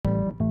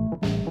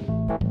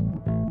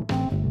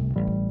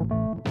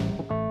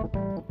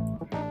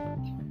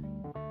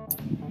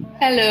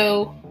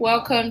Hello,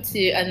 welcome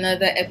to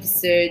another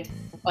episode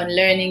on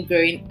learning,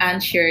 growing,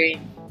 and sharing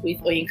with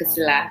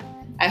Oyinkosila.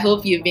 I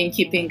hope you've been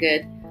keeping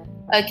good.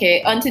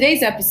 Okay, on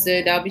today's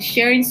episode, I'll be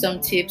sharing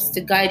some tips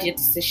to guide your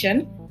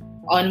decision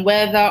on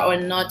whether or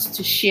not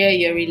to share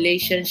your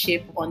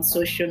relationship on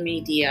social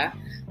media.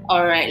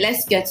 All right,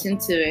 let's get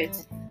into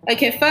it.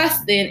 Okay,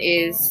 first thing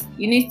is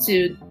you need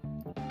to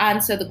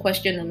answer the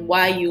question on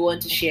why you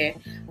want to share,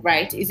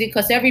 right? Is it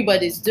because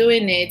everybody's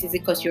doing it? Is it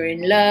because you're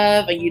in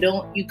love and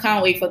you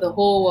can't wait for the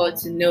whole world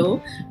to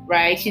know,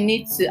 right? You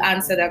need to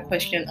answer that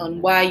question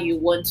on why you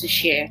want to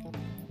share.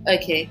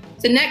 Okay,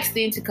 so next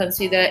thing to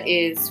consider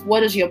is what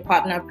does your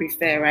partner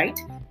prefer, right?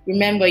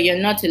 Remember, you're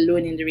not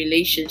alone in the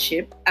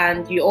relationship,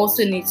 and you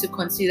also need to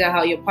consider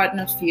how your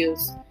partner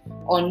feels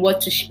on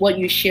what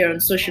you share on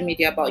social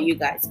media about you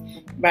guys,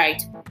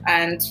 right?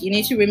 And you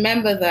need to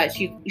remember that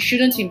you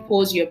shouldn't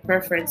impose your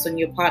preference on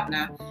your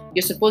partner.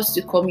 You're supposed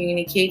to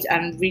communicate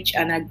and reach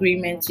an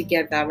agreement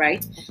together,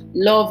 right?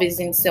 Love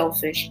isn't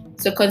selfish,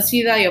 so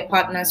consider your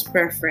partner's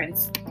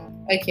preference.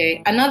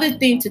 Okay, another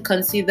thing to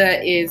consider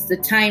is the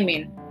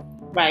timing,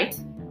 right?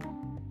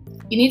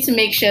 You need to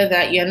make sure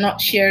that you're not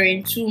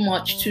sharing too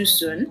much too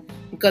soon,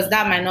 because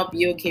that might not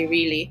be okay,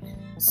 really.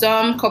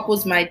 Some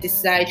couples might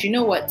decide, you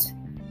know what,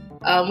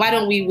 why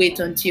don't we wait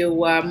until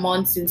we're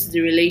months into the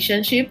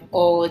relationship,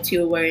 or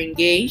till we're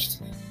engaged,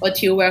 or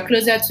till we're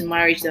closer to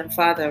marriage than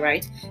father,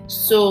 right?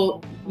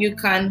 So you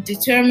can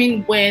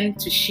determine when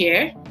to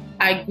share,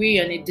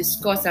 agree on it,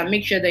 discuss, and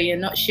make sure that you're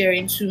not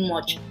sharing too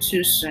much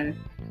too soon,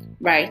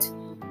 right?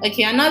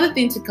 Okay, another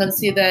thing to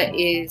consider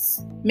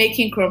is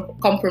making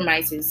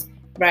compromises,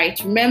 right?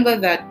 Remember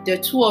that there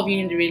are two of you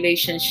in the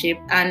relationship,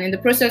 and in the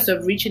process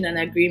of reaching an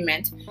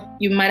agreement,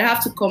 you might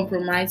have to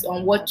compromise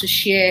on what to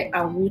share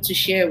and who to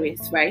share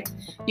with, right?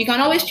 You can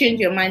always change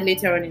your mind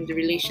later on in the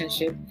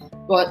relationship,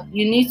 but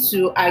you need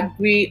to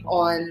agree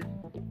on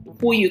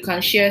who you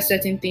can share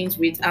certain things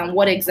with and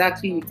what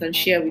exactly you can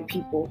share with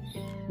people,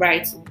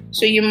 right?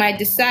 So you might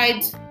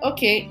decide,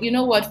 okay, you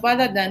know what,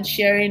 rather than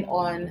sharing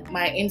on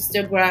my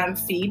Instagram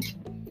feed,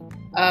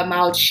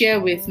 I'll share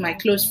with my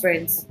close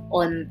friends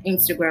on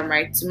Instagram,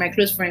 right? So my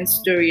close friends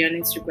story on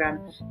Instagram,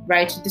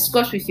 right?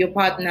 Discuss with your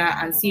partner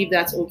and see if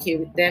that's okay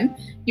with them.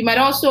 You might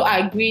also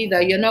agree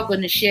that you're not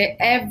going to share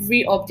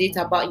every update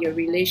about your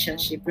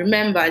relationship.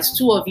 Remember, it's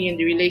two of you in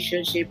the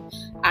relationship,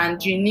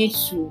 and you need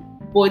to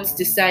both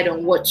decide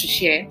on what to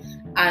share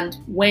and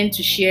when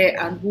to share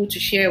and who to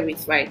share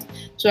with, right?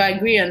 So I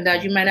agree on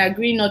that. You might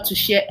agree not to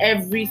share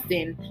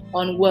everything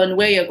on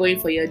where you're going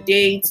for your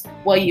dates,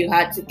 what you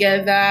had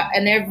together,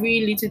 and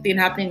every little thing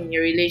happening in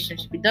your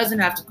relationship. It doesn't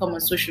have to come on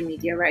social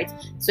media, right?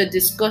 So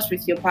discuss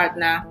with your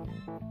partner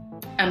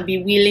and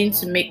be willing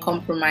to make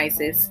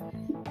compromises.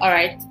 All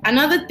right.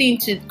 Another thing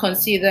to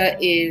consider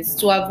is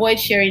to avoid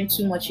sharing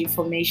too much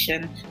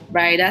information,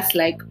 right? That's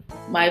like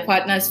my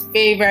partner's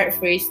favorite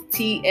phrase,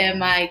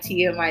 TMI,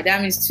 TMI.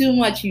 That means too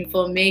much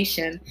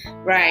information,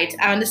 right?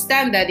 I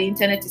understand that the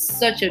internet is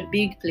such a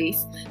big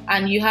place,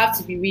 and you have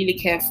to be really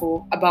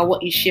careful about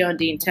what you share on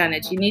the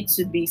internet. You need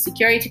to be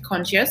security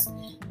conscious.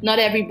 Not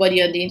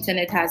everybody on the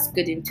internet has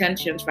good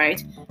intentions,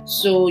 right?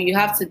 So you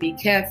have to be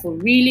careful,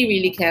 really,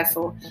 really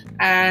careful.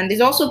 And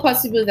it's also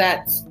possible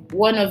that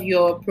one of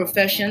your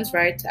professions,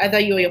 right, either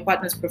you or your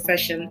partner's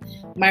profession,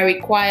 might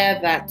require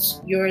that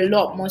you're a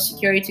lot more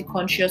security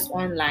conscious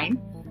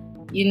online.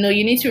 You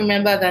need to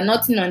remember that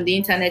nothing on the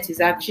internet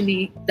is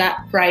actually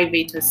that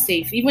private or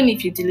safe. Even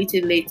if you delete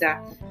it later,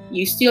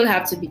 you still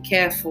have to be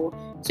careful.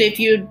 So if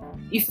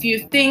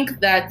you think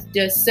that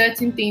there's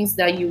certain things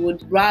that you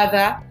would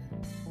rather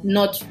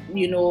not,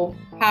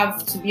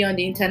 have to be on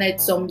the internet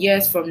some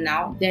years from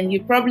now, then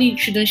you probably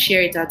shouldn't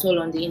share it at all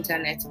on the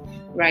internet,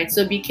 right?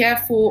 So be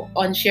careful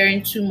on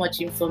sharing too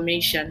much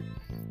information.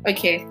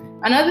 Okay,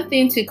 another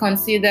thing to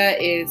consider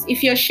is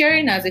if you're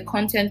sharing as a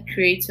content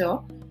creator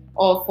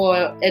or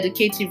for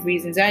educative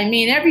reasons. I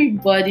mean,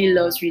 everybody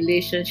loves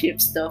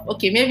relationship stuff.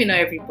 Okay, maybe not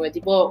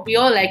everybody, but we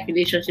all like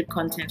relationship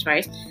content,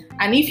 right?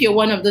 And if you're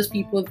one of those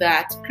people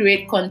that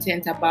create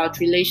content about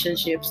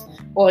relationships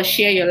or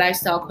share your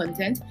lifestyle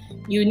content,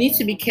 you need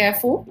to be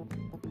careful,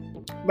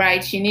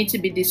 right? You need to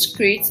be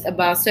discreet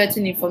about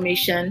certain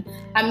information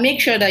and make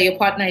sure that your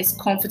partner is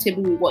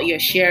comfortable with what you're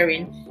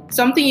sharing.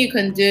 Something you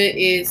can do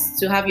is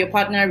to have your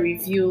partner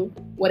review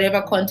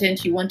whatever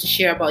content you want to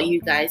share about you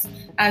guys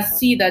and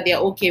see that they're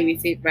okay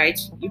with it, right?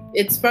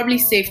 It's probably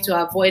safe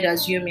to avoid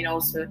assuming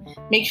also.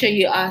 Make sure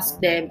you ask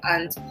them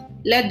and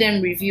let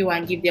them review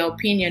and give their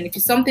opinion. If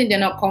it's something they're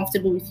not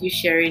comfortable with you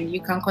sharing, you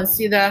can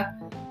consider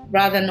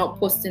rather not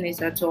posting it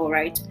at all,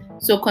 right?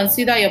 So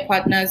consider your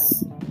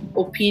partner's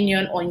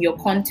opinion on your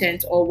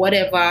content or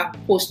whatever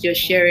post you're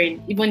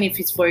sharing, even if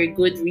it's for a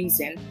good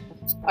reason.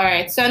 All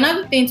right, so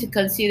another thing to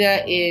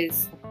consider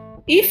is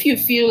if you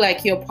feel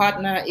like your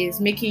partner is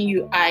making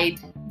you hide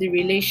the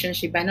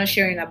relationship by not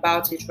sharing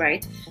about it,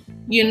 right?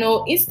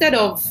 Instead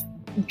of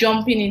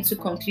jumping into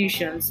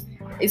conclusions,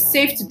 it's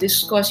safe to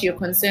discuss your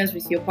concerns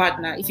with your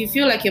partner. If you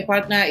feel like your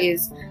partner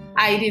is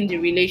hiding the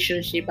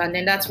relationship and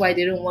then that's why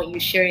they don't want you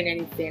sharing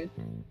anything,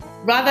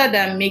 rather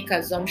than make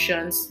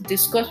assumptions,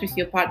 discuss with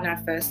your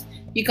partner first.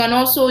 You can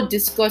also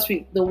discuss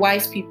with the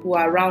wise people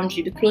around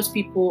you, the close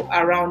people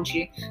around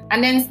you,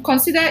 and then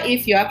consider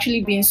if you're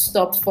actually being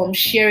stopped from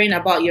sharing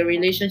about your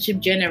relationship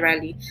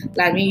generally.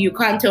 Like, I mean, you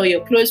can't tell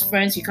your close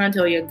friends, you can't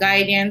tell your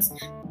guardians.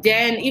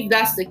 Then, if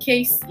that's the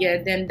case,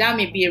 yeah, then that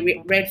may be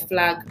a red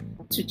flag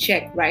to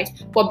check, right?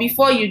 But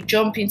before you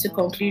jump into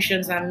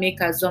conclusions and make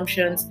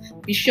assumptions,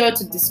 be sure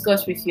to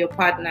discuss with your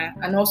partner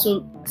and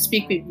also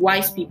speak with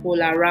wise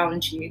people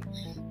around you.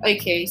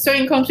 Okay, so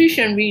in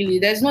conclusion, really,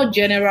 there's no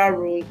general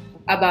rule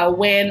about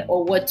when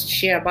or what to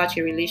share about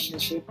your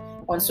relationship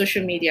on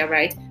social media,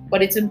 right?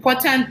 But it's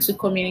important to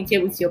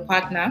communicate with your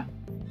partner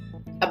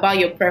about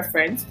your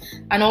preference,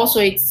 and also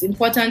it's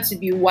important to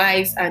be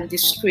wise and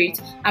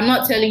discreet. I'm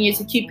not telling you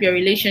to keep your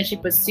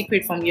relationship a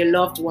secret from your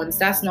loved ones.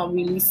 That's not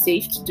really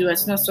safe to do.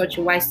 It's not such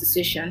a wise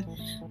decision,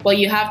 but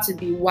you have to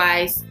be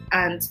wise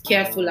and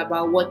careful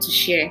about what to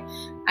share.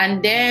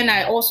 And then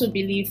I also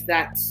believe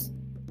that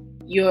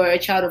you're a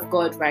child of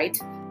God, right?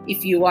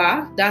 If you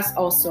are, that's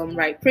awesome,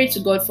 right? Pray to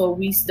God for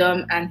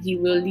wisdom and He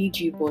will lead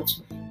you both.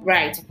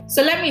 Right.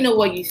 So let me know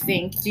what you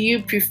think. Do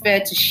you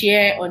prefer to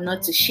share or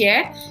not to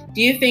share?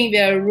 Do you think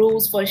there are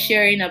rules for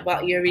sharing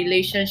about your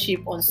relationship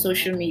on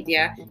social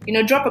media?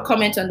 Drop a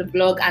comment on the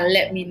blog and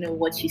let me know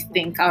what you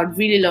think. I would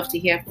really love to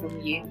hear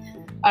from you.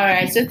 All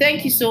right. So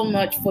thank you so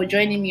much for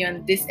joining me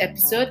on this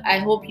episode. I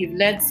hope you've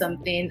learned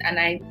something, and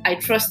I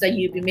trust that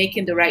you'll be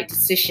making the right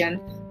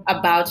decision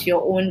about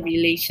your own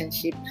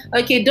relationship.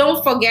 Okay,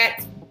 don't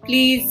forget,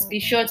 please be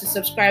sure to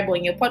subscribe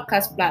on your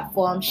podcast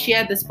platform,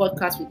 share this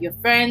podcast with your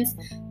friends,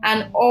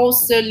 and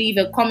also leave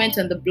a comment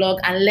on the blog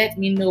and let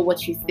me know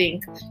what you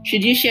think.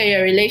 Should you share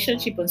your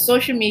relationship on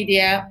social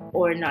media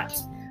or not?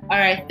 All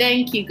right,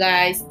 thank you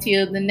guys.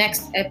 Till the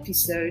next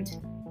episode.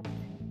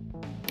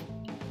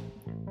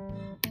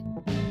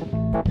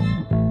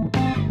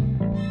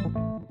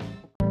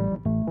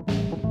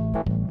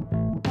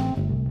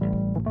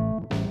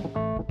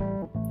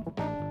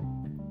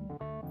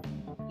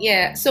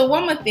 Yeah, so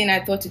one more thing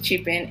I thought to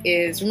chip in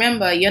is,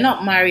 remember, you're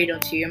not married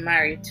until you're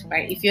married,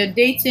 right? If you're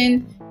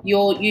dating,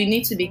 you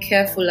need to be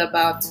careful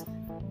about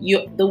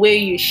the way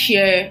you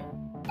share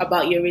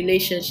about your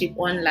relationship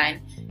online,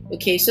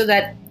 okay? So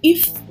that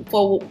if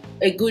for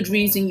a good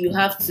reason you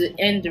have to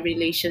end the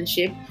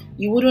relationship,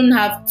 you wouldn't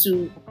have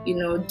to,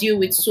 deal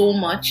with so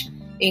much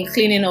in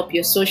cleaning up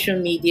your social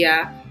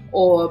media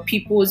or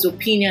people's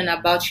opinion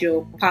about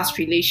your past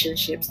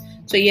relationships.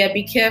 So yeah,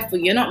 be careful.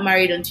 You're not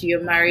married until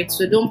you're married.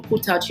 So don't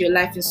put out your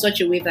life in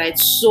such a way that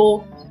it's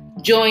so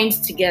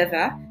joined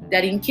together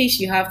that in case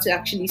you have to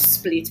actually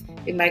split,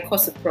 it might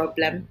cause a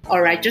problem.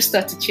 All right, just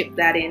thought to chip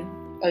that in.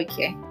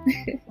 Okay.